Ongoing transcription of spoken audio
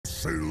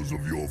sails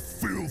of your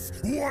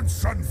filth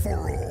once and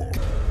for all.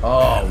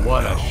 Oh,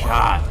 what a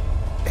shot.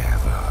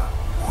 Ever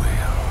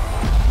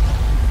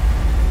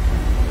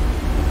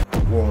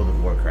will. World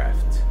of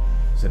Warcraft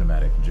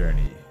cinematic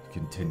journey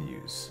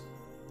continues.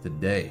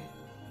 Today,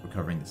 we're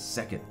covering the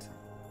second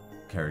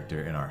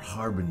character in our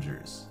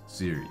Harbingers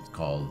series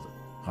called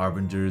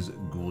Harbingers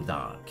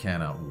Gul'dan.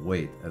 Cannot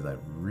wait, as I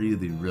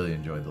really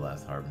enjoyed the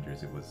last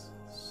Harbingers. It was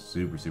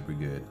super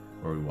good,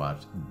 where we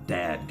watched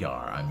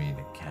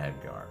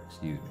Khadgar,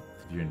 excuse me.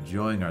 If you're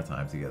enjoying our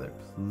time together,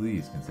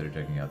 please consider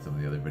checking out some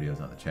of the other videos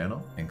on the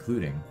channel,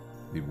 including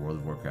the World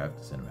of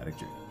Warcraft cinematic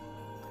journey.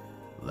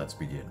 Let's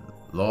begin.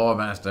 Lore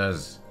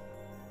Masters,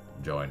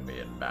 join me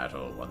in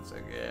battle once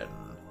again.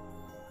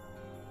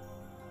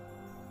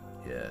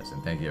 Yes,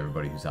 and thank you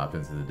everybody who's hopped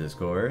into the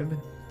Discord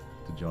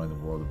to join the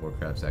World of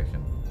Warcraft section.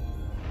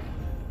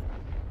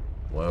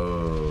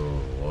 Whoa,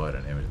 what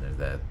an image. There's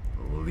that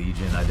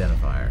Legion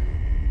identifier.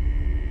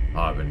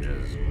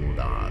 Harbingers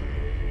Gul'dan.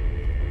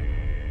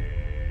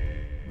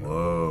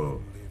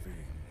 Whoa.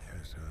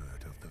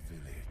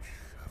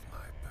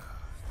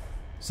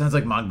 Sounds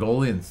like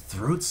Mongolian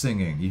throat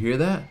singing. You hear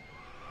that?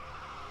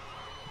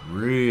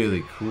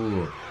 Really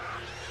cool.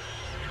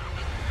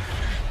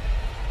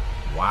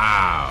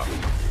 Wow.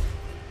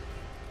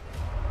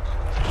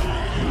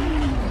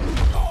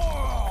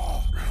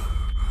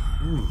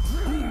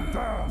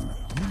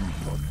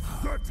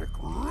 Pathetic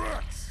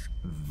wretch!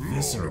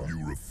 Visceral. Lord,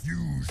 you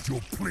refused your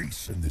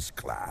place in this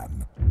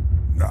clan.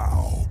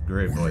 Now,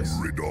 Great voice.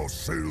 we rid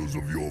ourselves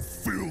of your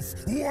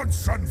filth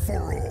once and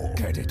for all.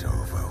 Get it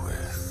over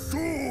with. So,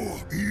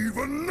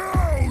 even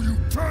now you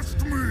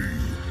test me!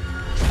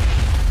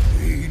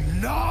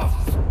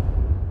 Enough!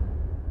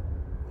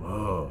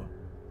 Whoa.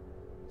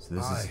 So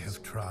this I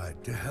have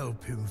tried to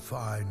help him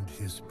find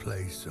his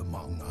place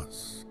among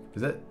us.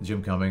 Is that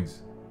Jim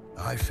Cummings?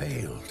 I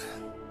failed.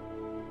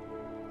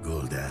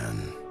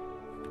 Gul'dan,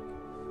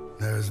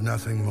 there's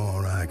nothing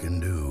more I can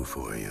do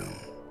for you.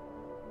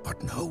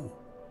 But no,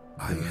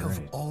 I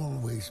have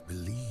always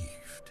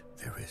believed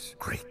there is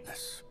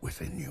greatness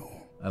within you.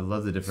 I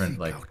love the different, Seek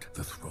like, out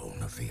the throne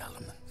of the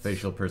elements.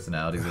 facial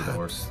personalities of the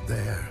orcs. Perhaps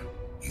there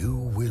you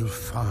will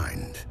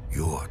find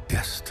your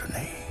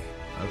destiny.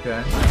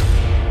 Okay.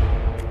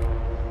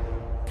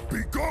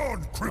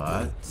 Begone,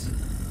 cripple! What?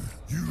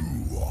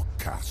 You are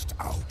cast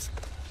out.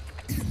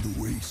 In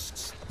the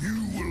wastes,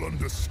 you will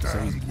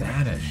understand what it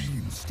vanished.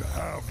 means to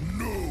have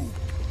no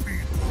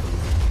people.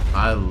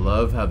 I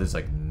love how there's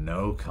like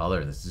no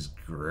color. This is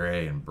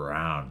gray and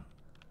brown.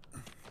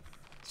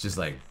 It's just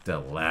like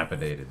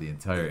dilapidated, the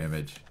entire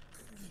image.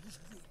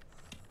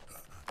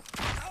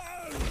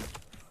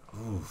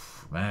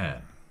 Oof,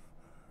 man.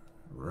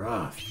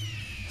 Rough.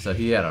 So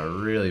he had a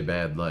really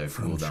bad life.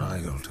 From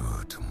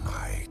childhood,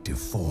 my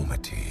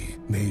deformity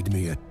made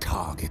me a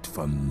target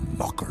for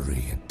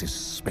mockery and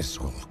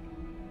dismissal.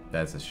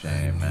 That's a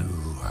shame, man. I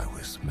knew I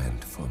was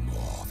meant for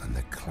more than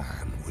the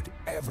clan would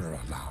ever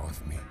allow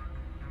of me.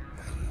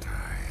 And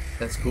I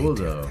That's cool,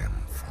 though. them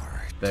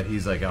for it. That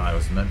he's like, oh, I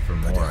was meant for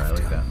more. I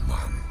like that.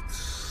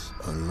 Months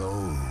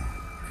alone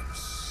and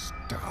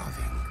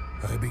starving,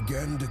 I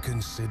began to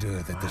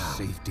consider that the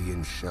safety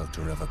and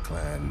shelter of a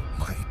clan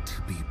might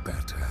be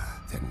better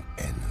than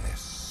endless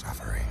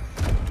suffering.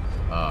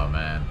 Oh,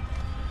 man.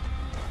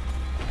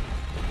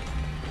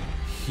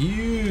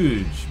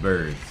 Huge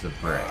birds of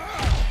prey.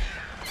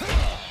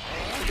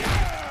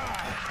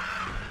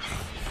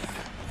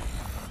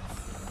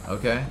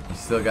 Okay, he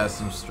still got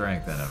some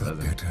strength in him, The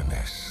doesn't he?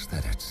 bitterness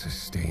that had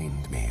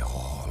sustained me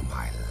all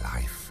my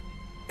life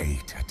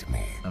ate at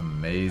me.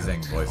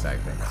 Amazing voice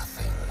acting.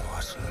 Nothing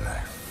was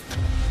left.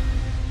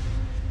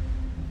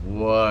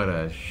 What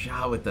a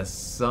shot with the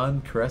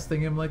sun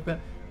cresting him like that.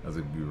 That was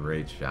a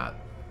great shot.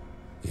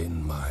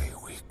 In my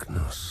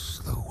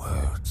weakness, the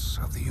words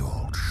of the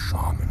old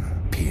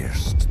shaman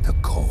pierced the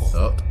cold.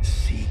 Oh,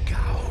 Seek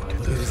out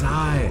look at his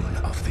eye.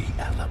 of the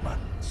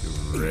elements.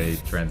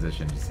 Great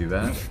transition. You see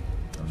that?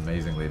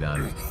 Amazingly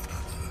done.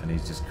 And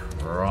he's just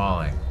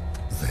crawling.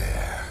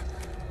 There,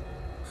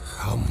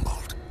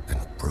 humbled and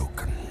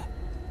broken,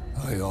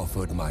 I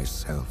offered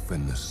myself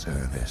in the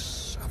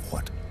service of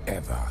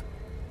whatever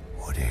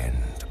would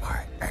end my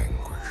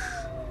anguish.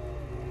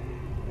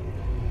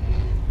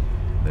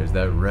 There's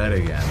that red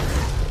again.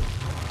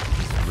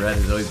 This red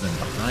has always been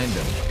behind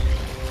him.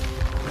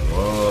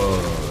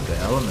 Whoa, the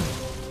element.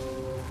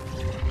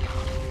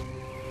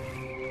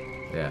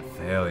 Yeah,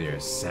 failure,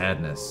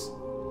 sadness.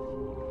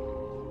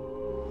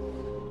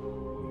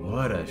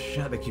 What a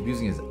shot. They keep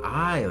using his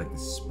eye, like the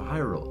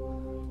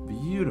spiral.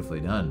 Beautifully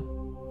done.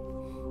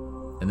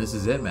 And this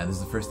is it, man. This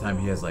is the first time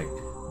he has, like,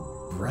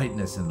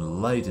 brightness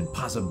and light and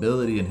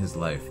possibility in his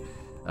life.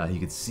 He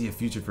could see a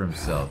future for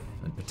himself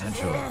and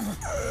potential.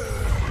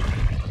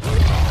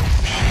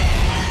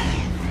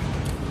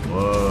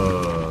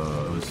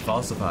 Whoa, it was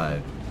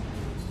falsified.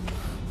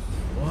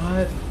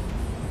 What?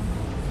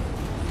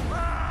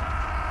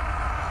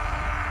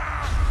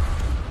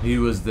 He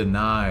was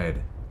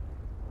denied.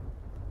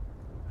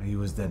 He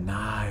was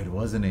denied,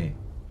 wasn't he?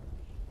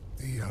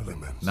 The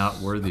elements Not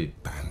worthy.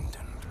 abandoned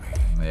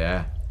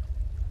Yeah.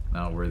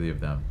 Not worthy of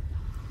them.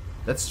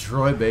 That's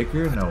Troy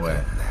Baker? No way.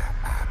 In their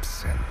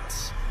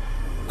absence,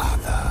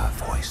 other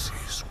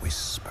voices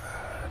whispered.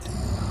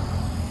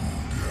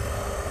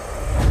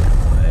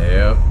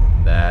 Yep.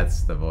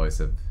 That's the voice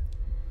of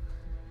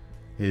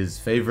his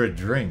favorite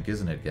drink,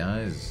 isn't it,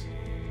 guys?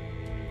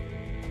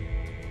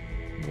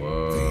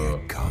 Whoa. They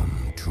had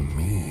come to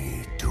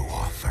me to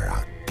offer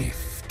a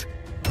gift.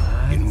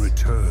 In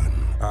return,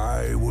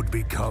 I would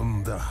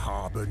become the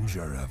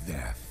harbinger of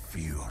their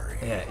fury.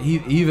 Yeah,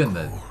 even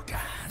the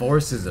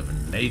forces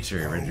of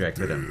nature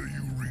rejected Dare him.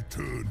 you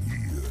return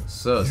here?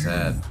 So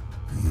sad.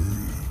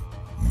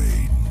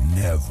 May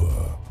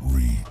never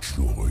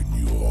rejoin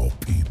your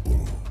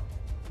people.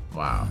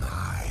 Wow.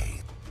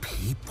 My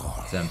people.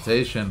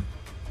 Temptation.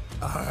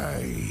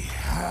 I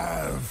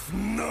have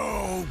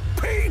no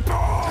people!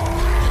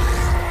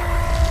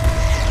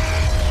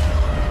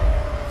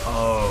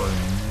 Oh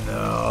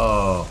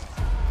no.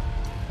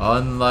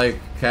 Unlike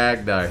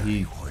Cagdar,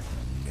 he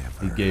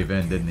gave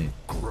in, didn't he?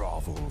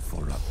 Grovel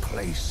for a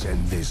place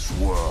in this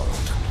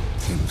world.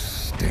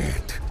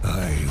 Instead,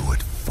 I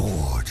would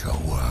forge a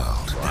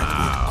world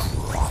that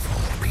would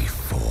grovel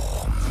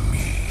before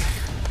me.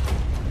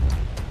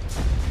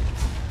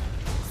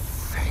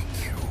 Thank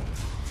you.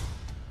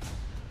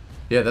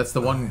 Yeah, that's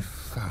the one.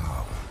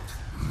 Found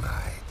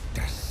my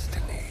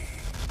destiny.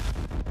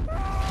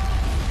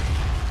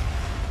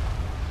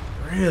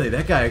 Really,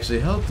 that guy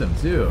actually helped him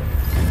too.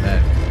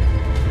 Man,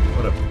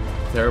 what a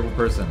terrible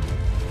person.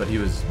 But he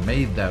was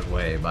made that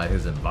way by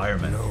his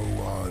environment. No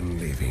one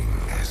living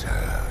has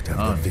heard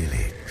of the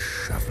village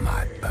of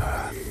my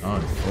birth.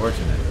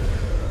 Unfortunate.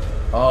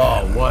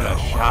 Oh, what a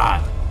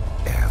shot.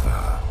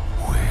 Ever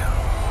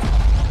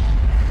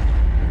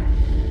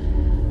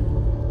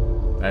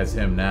will. That's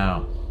him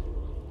now.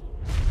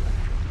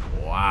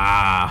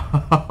 Wow.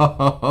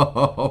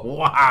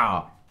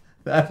 Wow.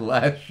 That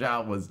last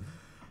shot was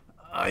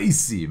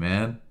icy,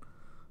 man.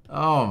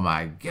 Oh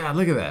my god,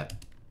 look at that.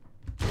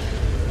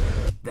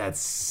 That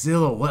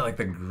silhouette, like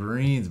the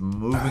green's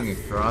moving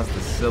across the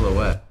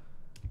silhouette.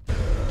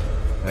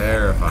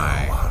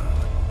 Terrifying. No one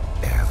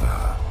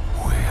ever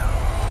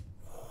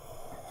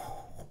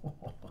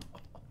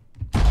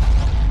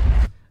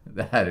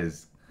will. That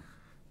is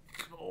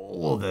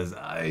cold as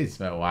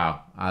ice, man.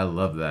 Wow. I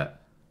love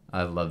that.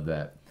 I love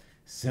that.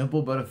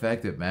 Simple but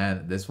effective,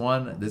 man. This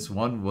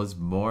one was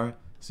more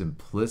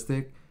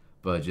simplistic,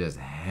 but just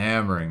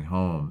hammering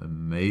home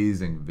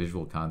amazing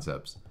visual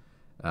concepts.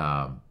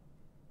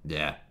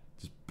 Yeah,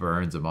 just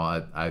burns them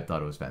all. I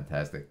thought it was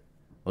fantastic.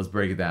 Let's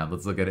break it down.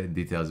 Let's look at it in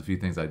details. A few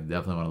things I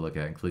definitely want to look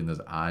at, including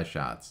those eye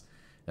shots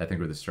that I think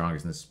were the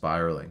strongest, and the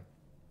spiraling.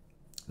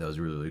 That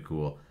was really, really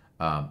cool.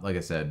 Like I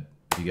said,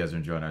 if you guys are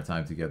enjoying our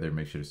time together,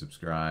 make sure to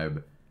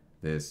subscribe.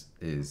 This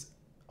is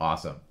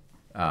awesome.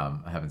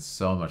 I'm having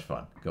so much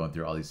fun going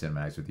through all these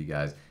cinematics with you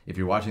guys. If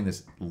you're watching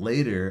this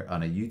later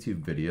on a YouTube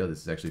video, this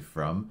is actually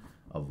from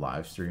a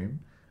live stream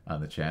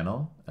on the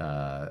channel.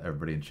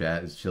 Everybody in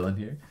chat is chilling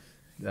here.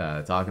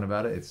 Talking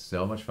about it. It's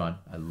so much fun.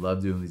 I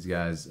love doing these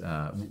guys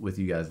with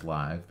you guys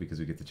live because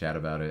we get to chat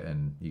about it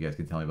and you guys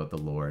can tell me about the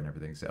lore and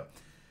everything. So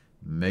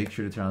make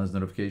sure to turn on those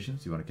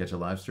notifications. You want to catch a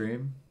live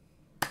stream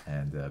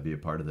and be a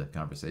part of the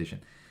conversation.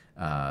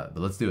 But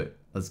let's do it.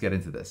 Let's get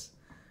into this.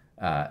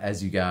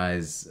 As you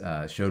guys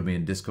showed me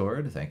in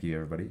Discord, thank you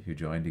everybody who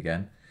joined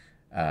again.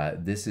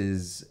 This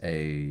is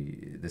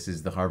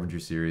the Harbinger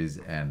series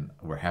and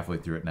we're halfway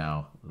through it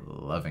now.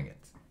 Loving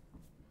it.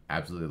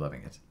 Absolutely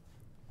loving it.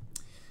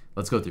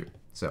 Let's go through.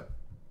 So, a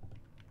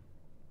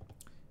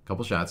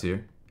couple shots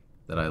here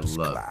that I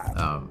love.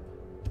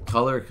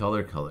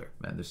 Color.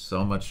 Man, there's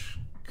so much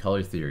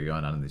color theory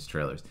going on in these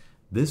trailers.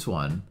 This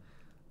one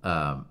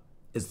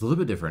is a little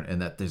bit different in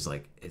that there's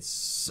like, it's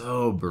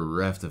so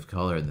bereft of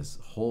color in this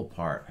whole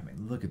part. I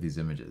mean, look at these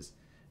images.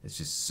 It's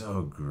just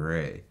so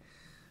gray.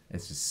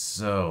 It's just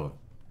so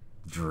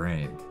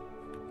drained.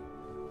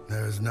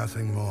 There's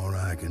nothing more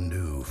I can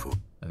do for...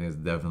 I think it's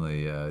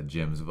definitely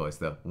Jim's voice,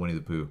 though. Winnie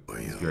the Pooh.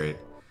 He's great.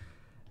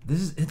 This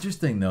is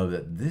interesting, though,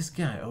 that this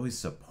guy always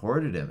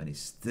supported him, and he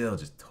still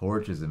just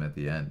tortures him at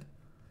the end.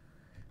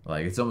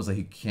 Like, it's almost like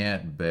he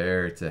can't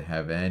bear to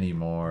have any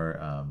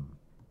more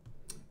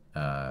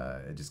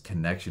just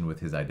connection with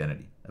his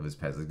identity of his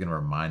past. It's going to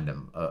remind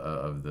him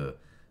of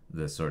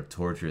the sort of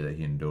torture that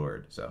he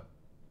endured. So,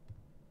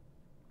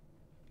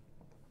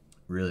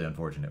 really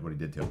unfortunate what he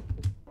did to him.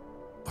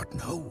 But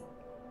no,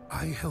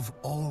 I have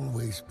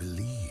always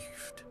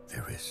believed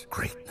there is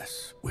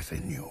greatness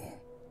within you.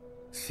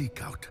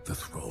 Seek out the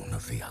throne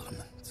of the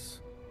elements.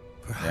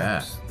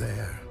 Perhaps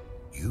there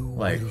you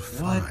will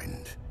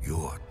find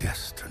your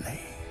destiny.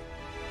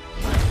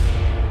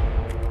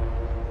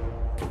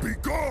 Be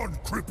gone,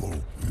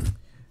 cripple!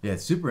 Yeah,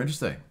 it's super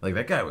interesting. Like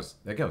that guy was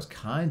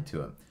kind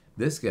to him.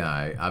 This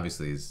guy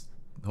obviously is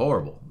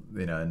horrible,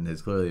 you know, and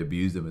has clearly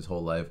abused him his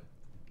whole life,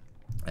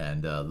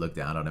 and looked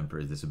down on him for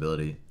his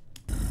disability.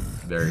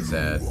 Very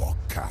sad. You are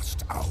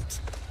cast out.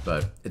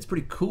 But it's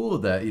pretty cool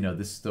that, you know,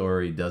 this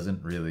story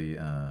doesn't really,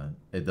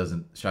 it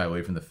doesn't shy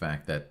away from the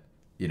fact that,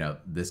 you know,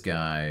 this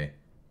guy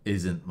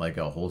isn't like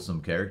a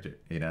wholesome character.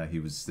 You know, he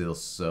was still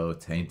so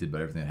tainted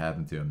by everything that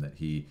happened to him that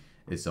he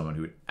is someone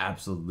who would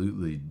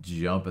absolutely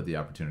jump at the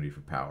opportunity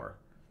for power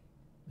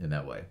in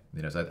that way.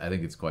 You know, so I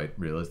think it's quite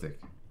realistic.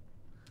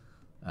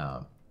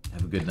 Have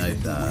a good night,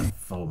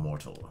 foe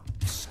mortal.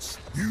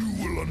 You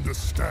will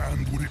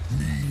understand what it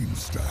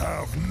means to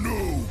have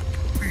no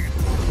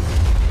people.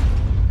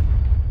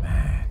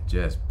 Man,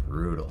 just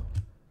brutal.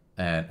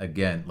 And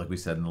again, like we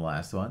said in the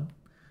last one,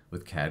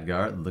 with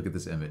Khadgar, look at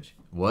this image.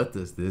 What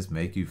does this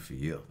make you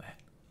feel, man?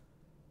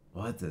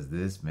 What does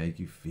this make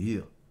you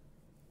feel?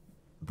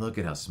 Look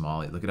at how small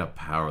he is. Look at how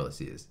powerless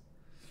he is.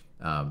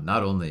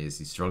 Not only is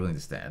he struggling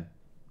to stand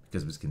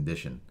because of his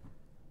condition,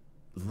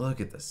 look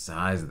at the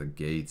size of the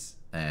gates.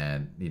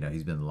 And, you know,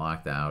 he's been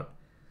locked out.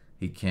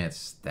 He can't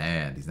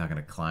stand. He's not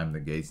going to climb the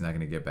gates. He's not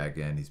going to get back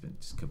in. He's been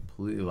just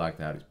completely locked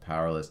out. He's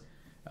powerless.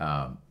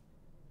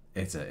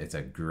 It's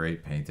a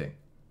great painting.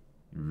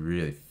 You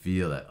really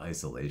feel that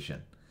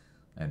isolation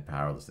and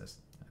powerlessness.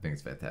 I think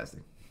it's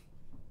fantastic.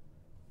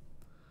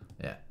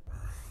 Yeah.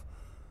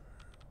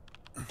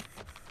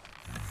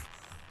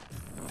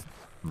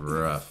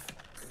 Rough.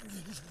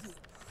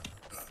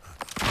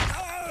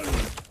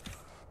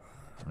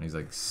 When he's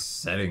like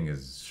setting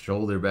his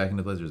shoulder back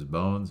into place, or his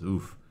bones.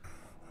 Oof.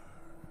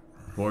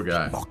 Poor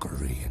guy.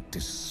 Mockery and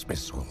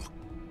dismissal.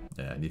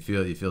 Yeah, and you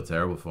feel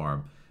terrible for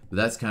him. But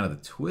that's kind of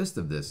the twist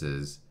of this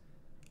is,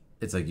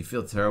 it's like you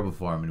feel terrible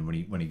for him, and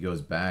when he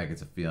goes back,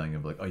 it's a feeling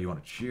of like, oh, you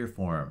want to cheer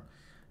for him.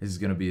 This is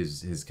gonna be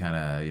his kind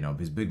of, you know,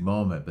 his big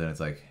moment. But then it's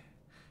like,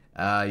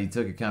 you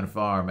took it kind of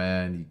far,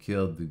 man. You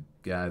killed the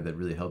guy that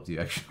really helped you,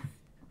 actually.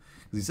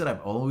 Because he said,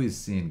 I've always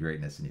seen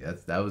greatness in you.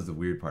 That was the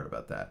weird part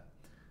about that,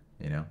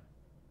 you know.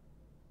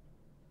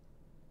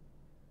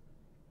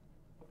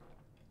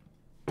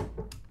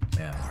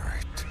 Yeah. All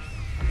right.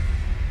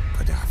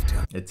 But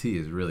after That tea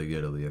is really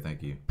good, Aaliyah.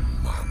 Thank you.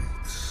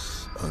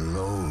 months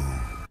alone,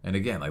 And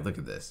again, like, look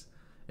at this.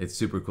 It's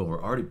super cool.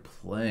 We're already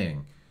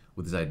playing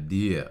with this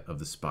idea of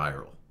the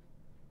spiral,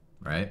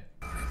 right?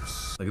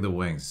 Look at the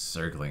wings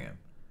circling him.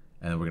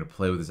 And then we're going to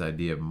play with this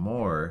idea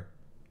more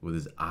with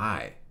his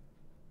eye.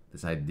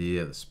 This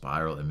idea of the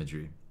spiral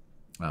imagery,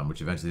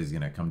 which eventually is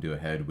going to come to a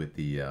head with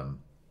the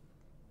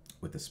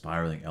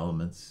spiraling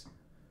elements,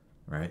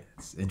 right?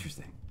 It's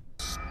interesting.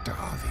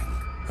 starving,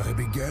 I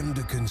began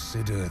to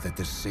consider that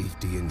the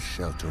safety and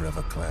shelter of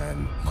a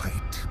clan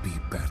might be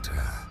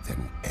better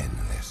than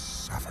endless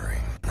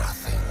suffering.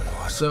 Nothing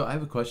was. So I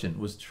have a question.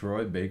 Was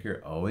Troy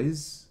Baker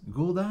always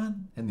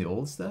Gul'dan in the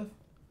old stuff?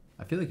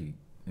 I feel like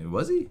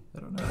was he? I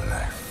don't know.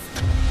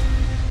 Left.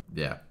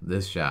 Yeah,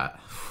 this shot.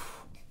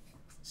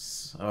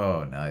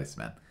 So nice,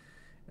 man.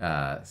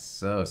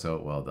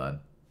 So well done.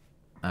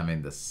 I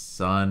mean, the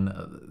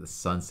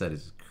sunset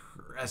is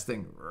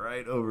cresting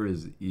right over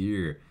his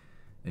ear,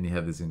 and you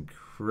have this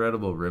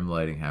incredible rim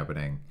lighting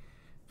happening,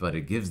 but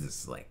it gives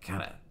this like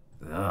kind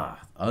of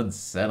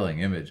unsettling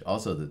image.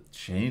 Also, the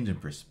change in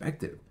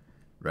perspective,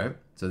 right?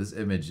 So this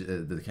image,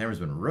 the camera's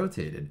been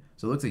rotated,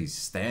 so it looks like he's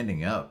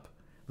standing up.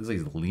 Looks like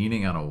he's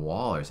leaning on a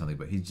wall or something,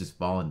 but he's just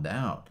fallen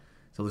down.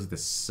 So it looks like the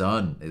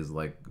sun is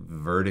like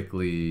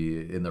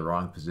vertically in the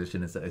wrong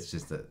position. It's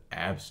just an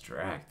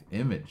abstract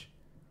image.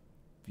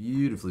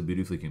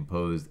 Beautifully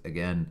composed.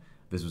 Again,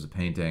 this was a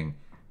painting.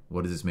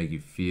 What does this make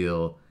you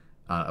feel?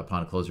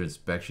 Upon closer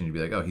inspection, you'd be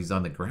like, oh, he's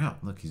on the ground.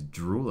 Look, he's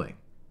drooling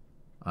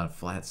on a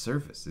flat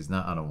surface. He's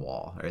not on a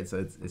wall. Right? So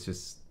it's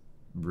just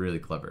really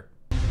clever.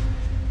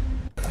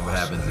 And what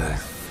happens is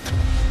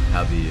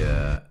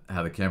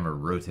how the camera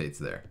rotates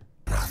there.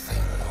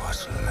 Nothing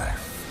was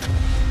left.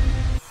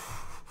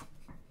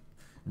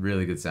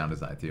 Really good sound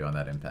design too on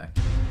that impact.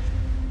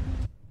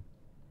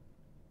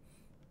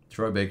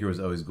 Troy Baker was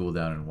always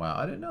Gul'dan and WoW.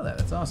 I didn't know that.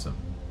 That's awesome.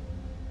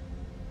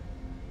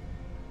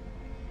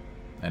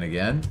 And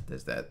again,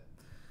 there's that.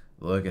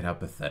 Look at how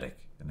pathetic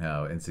and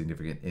how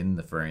insignificant in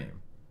the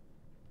frame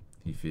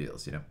he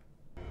feels, you know.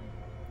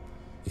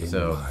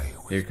 So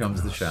here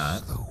comes the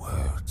shot. The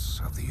words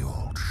of the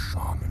old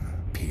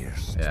shaman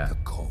pierced the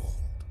cold.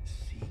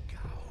 Seek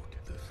out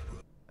the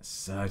truth.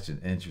 Such an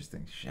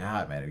interesting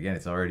shot, man. Again,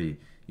 it's already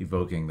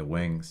evoking the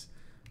wings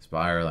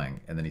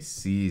spiraling, and then he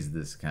sees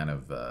this kind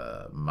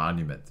of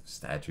monument of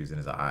statues in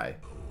his eye.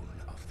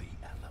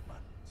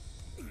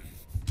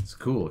 It's a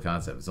cool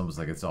concept. It's almost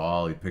like it's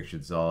all he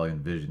pictured, it's all he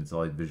envisioned, it's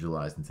all he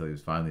visualized until he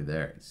was finally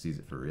there. He sees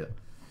it for real.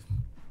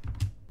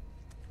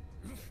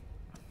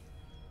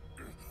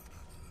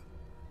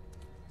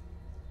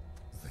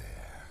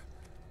 There,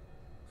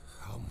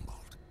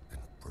 humbled and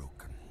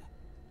broken,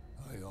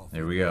 I offer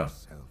There we go.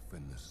 myself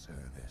in the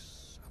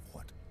service of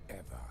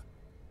whatever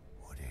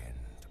would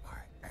end my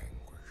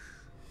anguish.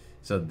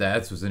 So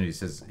that's what's in it. He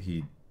says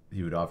he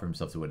would offer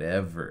himself to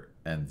whatever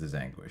ends his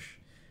anguish.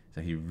 So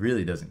he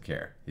really doesn't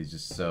care. He's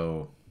just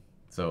so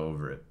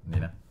over it, you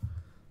know?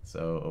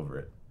 So over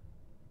it.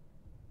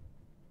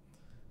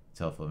 It's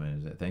helpful.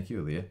 Thank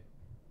you, Aaliyah.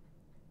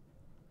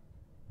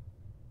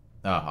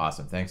 Oh,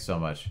 awesome. Thanks so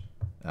much,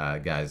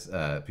 guys.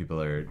 People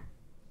are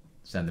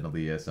sending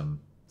Aaliyah some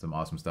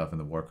awesome stuff in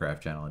the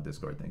Warcraft channel and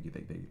Discord. Thank you.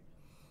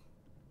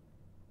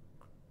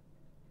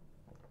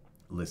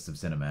 lists of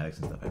cinematics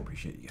and stuff. I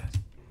appreciate you guys.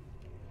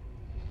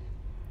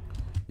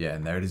 Yeah,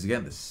 and there it is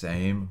again. The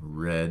same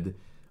red,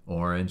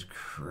 orange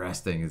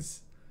cresting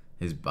his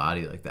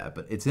body like that.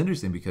 But it's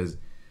interesting because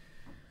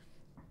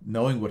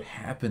knowing what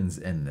happens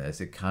in this,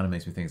 it kind of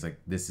makes me think it's like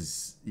this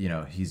is, you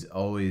know, he's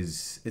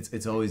always,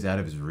 it's always out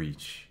of his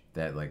reach,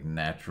 that like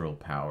natural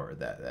power,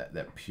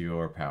 that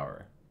pure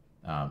power.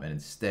 And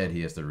instead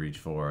he has to reach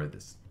for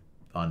this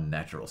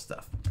unnatural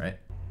stuff, right?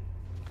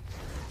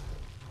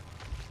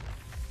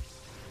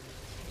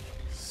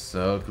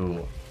 So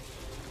cool.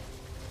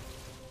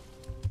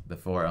 The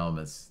 4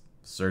 elements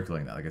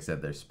circling that, like I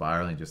said, they're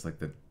spiraling just like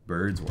the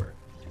birds were.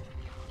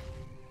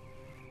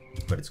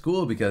 But it's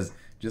cool because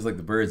just like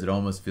the birds, it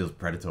almost feels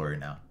predatory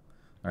now.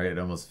 All right, it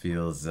almost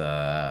feels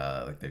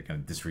like they're gonna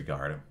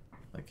disregard him,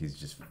 like he's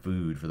just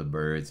food for the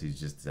birds. He's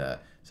just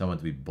someone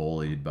to be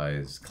bullied by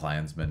his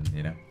clansmen,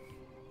 you know.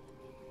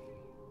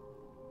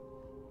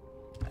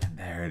 And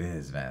there it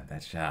is, man.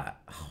 That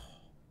shot, oh,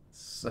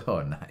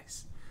 so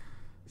nice,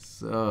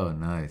 so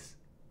nice.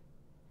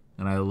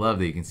 And I love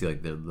that you can see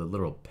like the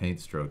little paint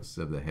strokes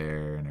of the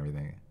hair and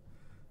everything.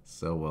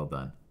 So well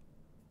done.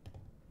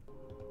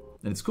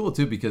 And it's cool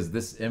too because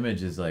this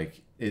image is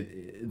like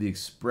the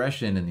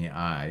expression in the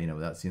eye, you know,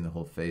 without seeing the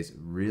whole face,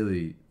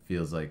 really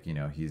feels like, you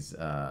know, he's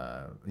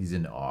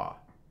in awe,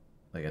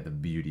 like at the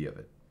beauty of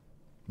it.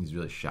 He's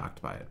really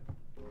shocked by it.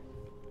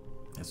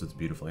 That's what's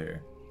beautiful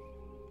here.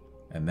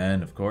 And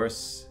then of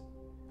course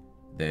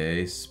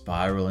they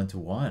spiral into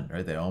one,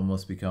 right? They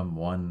almost become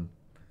one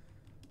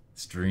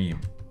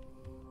stream.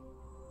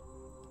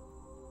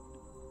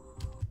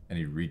 And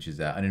he reaches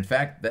out. And in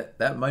fact,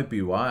 that might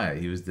be why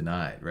he was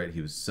denied, right?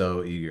 He was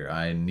so eager.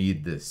 I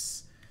need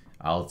this.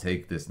 I'll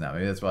take this now.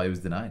 Maybe that's why he was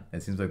denied.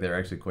 It seems like they're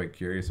actually quite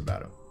curious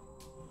about him.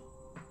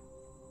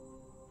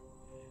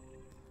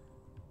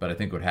 But I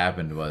think what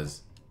happened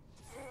was,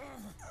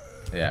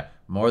 yeah,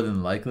 more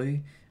than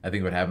likely, I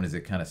think what happened is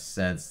it kind of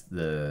sensed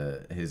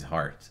his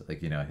heart.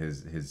 Like, you know,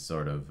 his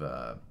sort of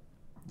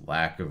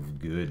lack of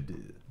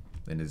good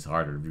in his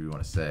heart, or whatever you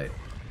want to say.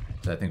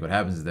 So I think what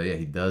happens is that, yeah,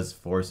 he does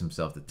force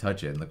himself to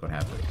touch it, and look what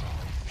happened.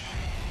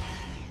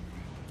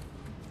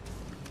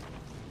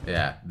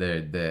 Yeah,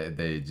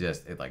 they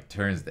just, it like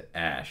turns to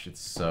ash.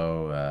 It's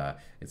so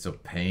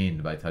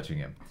pained by touching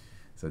him.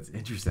 So it's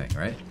interesting,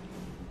 right?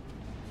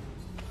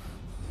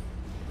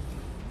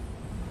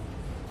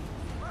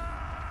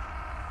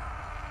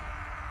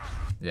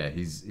 Yeah,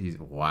 he's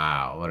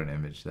wow, what an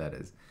image that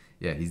is.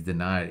 Yeah, he's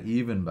denied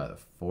even by the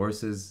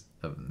forces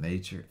of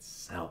nature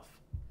itself,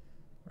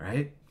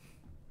 right?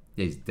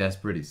 Yeah, he's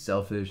desperate, he's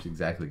selfish.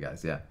 Exactly,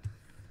 guys, yeah.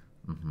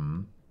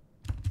 Mm-hmm.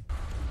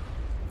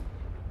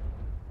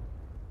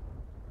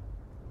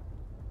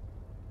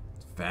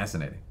 It's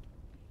fascinating.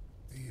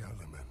 The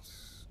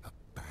elements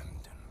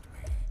abandoned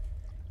me.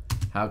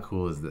 How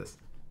cool is this?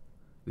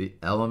 The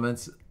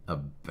elements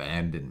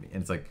abandoned me.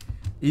 And it's like,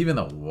 even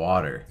the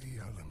water.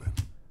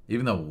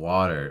 Even the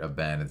water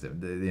abandons him.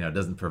 You know, it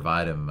doesn't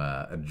provide him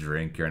a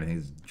drink or anything.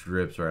 It just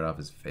drips right off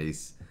his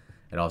face.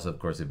 It also, of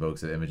course,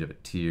 evokes the image of a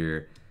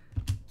tear.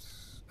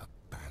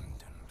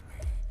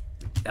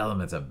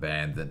 Elements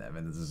abandon him,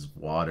 and this is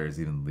water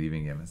is even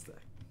leaving him and stuff.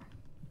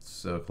 It's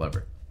so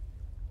clever.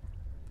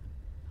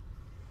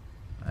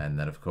 And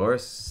then, of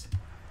course,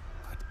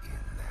 but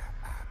in their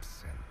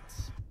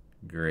absence,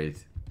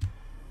 great.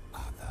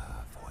 Other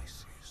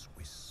voices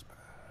whispered.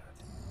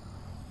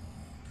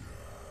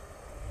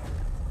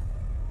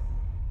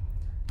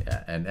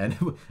 Yeah,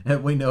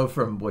 and we know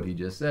from what he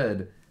just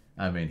said.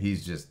 I mean,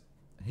 he's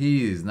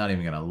not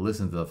even gonna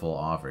listen to the full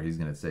offer. He's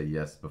gonna say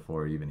yes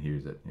before he even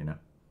hears it. You know.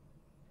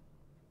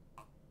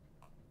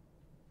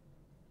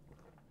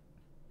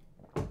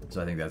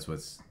 So I think that's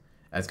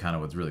kind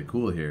of what's really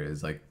cool here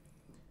is like,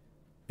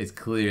 it's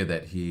clear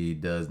that he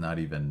does not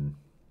even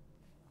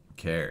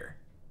care.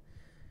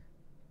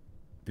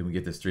 Did we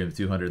get the stream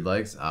 200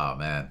 likes? Oh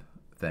man,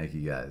 thank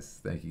you guys.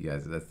 Thank you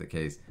guys if that's the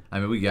case. I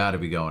mean, we got to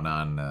be going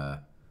on, I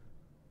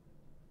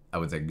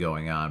wouldn't say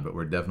going on, but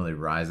we're definitely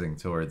rising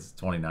towards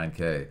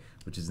 29K,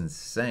 which is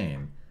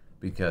insane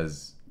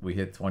because we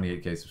hit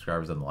 28K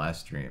subscribers on the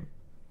last stream.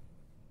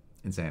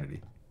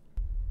 Insanity.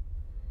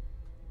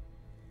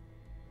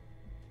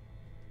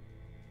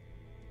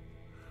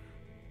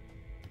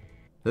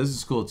 This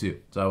is cool too.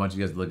 So I want you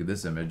guys to look at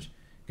this image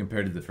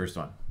compared to the first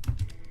one.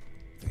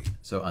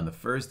 So on the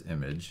first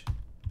image,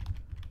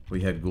 we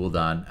had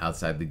Gul'dan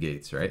outside the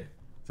gates, right?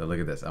 So look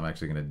at this. I'm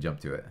actually going to jump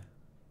to it.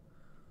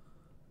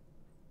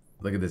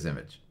 Look at this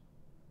image.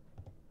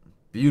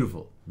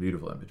 Beautiful,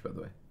 beautiful image, by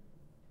the way.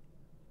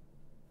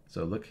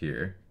 So look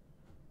here.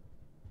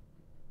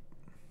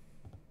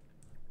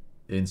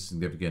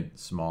 Insignificant,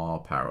 small,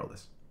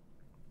 powerless.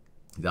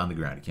 He's on the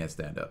ground. He can't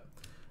stand up.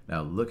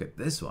 Now look at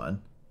this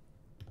one.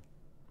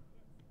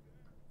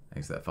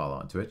 Thanks for that follow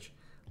on Twitch.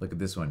 Look at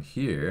this one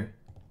here.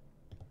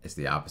 It's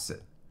the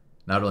opposite.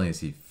 Not only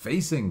is he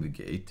facing the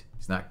gate,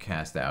 he's not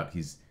cast out,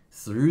 he's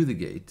through the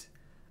gate.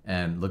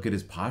 And look at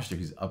his posture.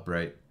 He's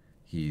upright.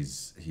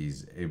 He's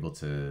able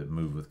to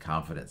move with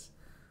confidence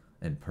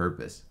and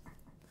purpose.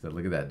 So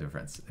look at that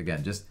difference.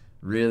 Again, just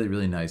really,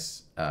 really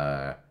nice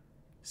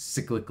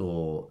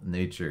cyclical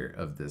nature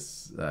of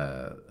this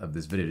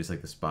video, just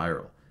like the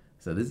spiral.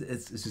 So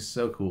it's just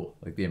so cool.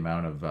 Like the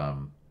amount of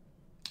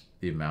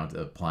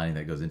planning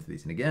that goes into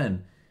these. And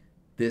again,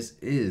 the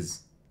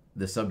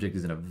subject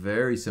is in a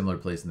very similar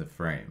place in the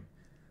frame.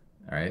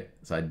 All right,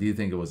 so I do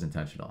think it was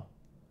intentional,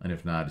 and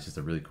if not, it's just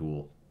a really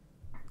cool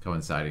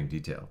coinciding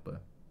detail.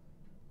 But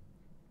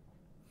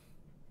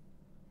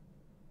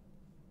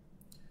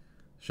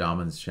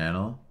Shaman's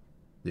channel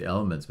the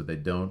elements, but they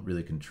don't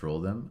really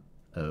control them.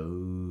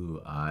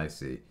 Oh, I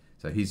see.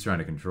 So he's trying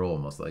to control,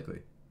 most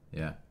likely.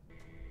 Yeah.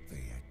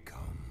 They had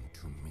come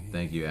to me.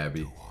 Thank you,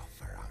 Abby. To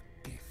offer a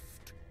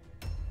gift.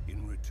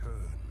 In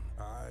return,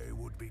 I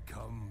would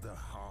become the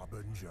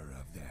harbinger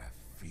of their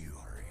fury.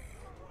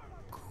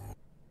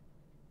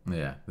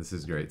 Yeah, this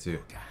is great too.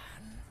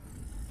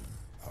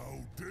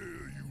 How dare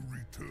you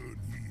return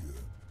here?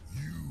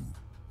 You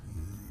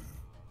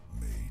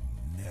may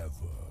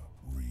never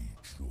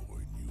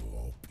rejoin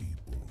your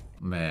people.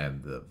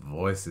 Man, the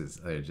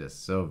voices are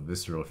just so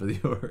visceral for the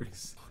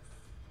orcs.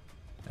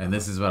 And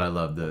this is what I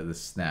love, the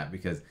snap,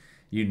 because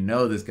you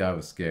know this guy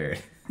was scared.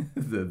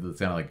 the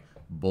kind of like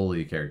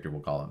bully character,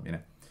 we'll call him, you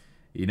know.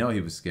 You know he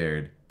was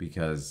scared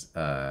because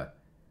the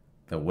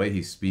way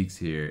he speaks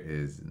here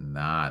is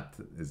not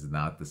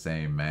the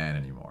same man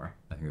anymore.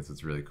 I think that's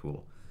what's really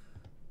cool.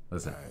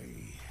 Listen.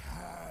 I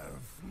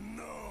have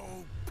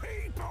no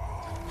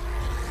people.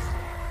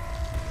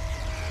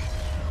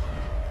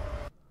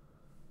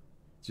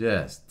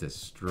 Just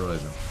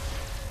destroys him.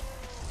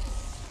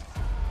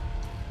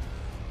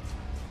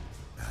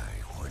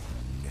 I would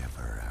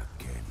never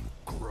again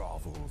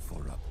grovel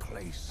for a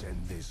place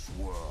in this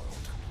world.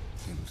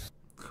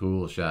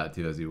 Cool shot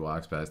too as he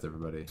walks past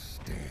everybody.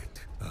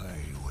 Instead, I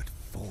would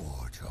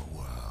forge a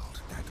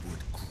world that would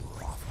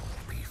grovel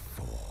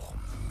before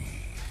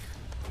me.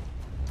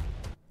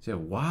 So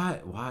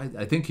why?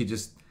 I think he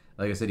just,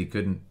 like I said, he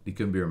couldn't be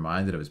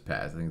reminded of his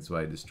past. I think that's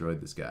why he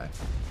destroyed this guy.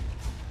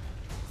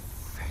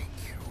 Thank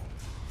you.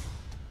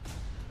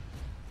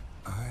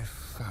 I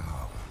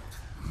found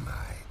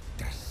my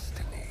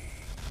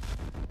destiny.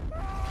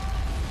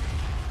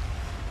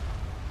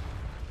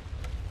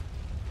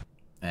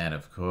 And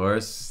of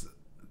course,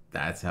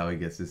 that's how he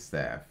gets his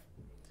staff.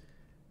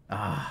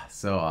 Ah,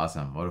 so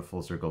awesome. What a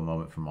full circle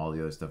moment from all the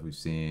other stuff we've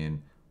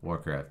seen.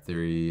 Warcraft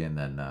 3 and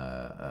then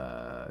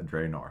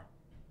Draenor.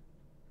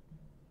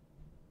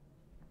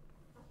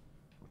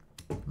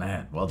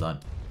 Man, well done.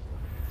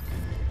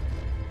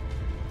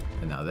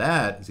 And now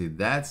that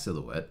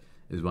silhouette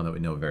is one that we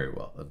know very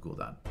well of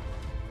Gul'dan.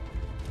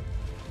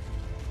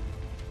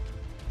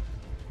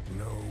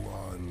 No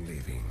one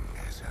living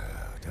has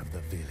heard of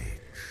the village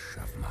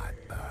of my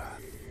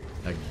birth.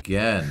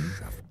 Again,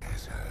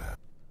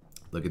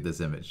 look at this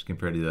image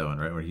compared to the other one,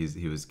 right? Where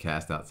he was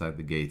cast outside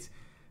the gates.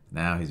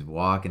 Now he's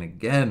walking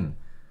again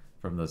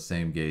from those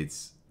same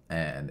gates,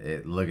 and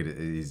look at it.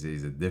 He's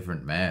a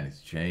different man. He's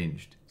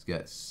changed. He's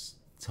got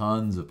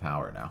tons of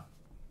power now.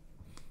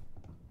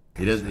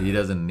 He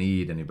doesn't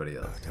need anybody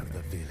else. Of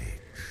the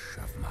village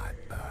of my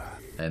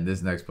birth. And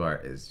this next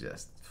part is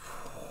just,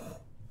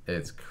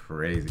 it's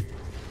crazy.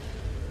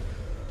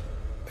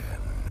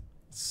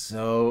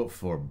 So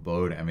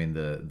foreboding. I mean,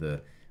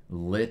 the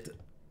lit,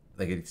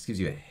 like it just gives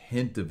you a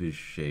hint of his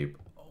shape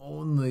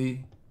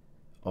only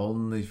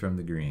from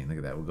the green. Look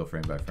at that. We'll go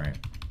frame by frame.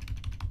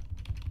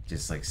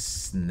 Just like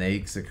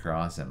snakes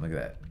across him. Look at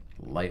that.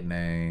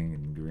 Lightning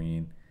and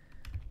green.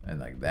 And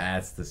like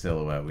that's the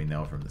silhouette we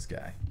know from this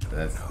guy.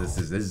 This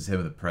is him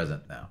in the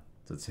present now.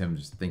 So it's him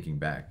just thinking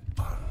back.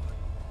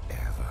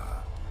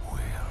 Ever will.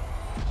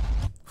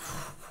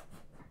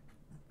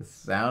 The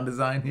sound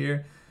design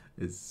here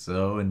is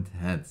so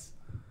intense.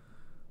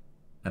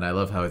 And I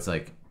love how it's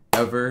like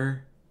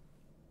ever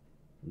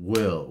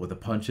will with a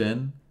punch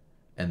in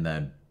and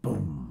then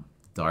boom,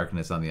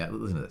 darkness on the,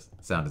 listen to this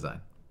sound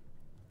design,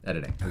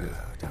 editing. Look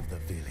at this. Of the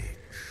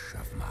village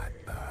of my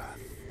birth.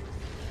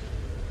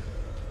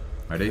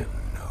 Ready?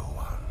 No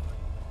one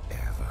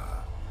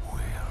ever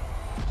will.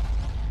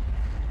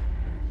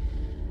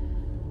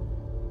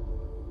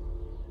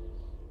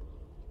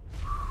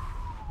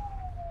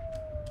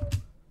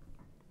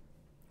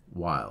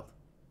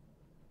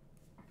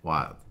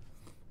 Wild.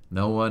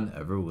 No one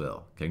ever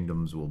will.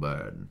 Kingdoms will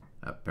burn.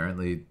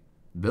 Apparently,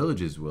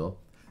 villages will.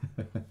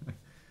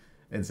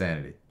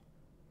 Insanity.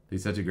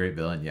 He's such a great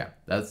villain. Yeah,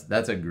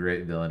 that's a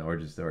great villain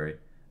origin story.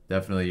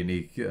 Definitely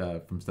unique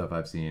from stuff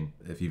I've seen.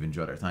 If you've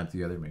enjoyed our time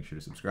together, make sure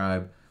to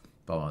subscribe.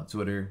 Follow on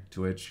Twitter,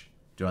 Twitch.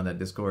 Join that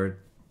Discord.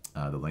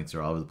 The links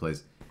are all over the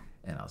place.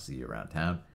 And I'll see you around town.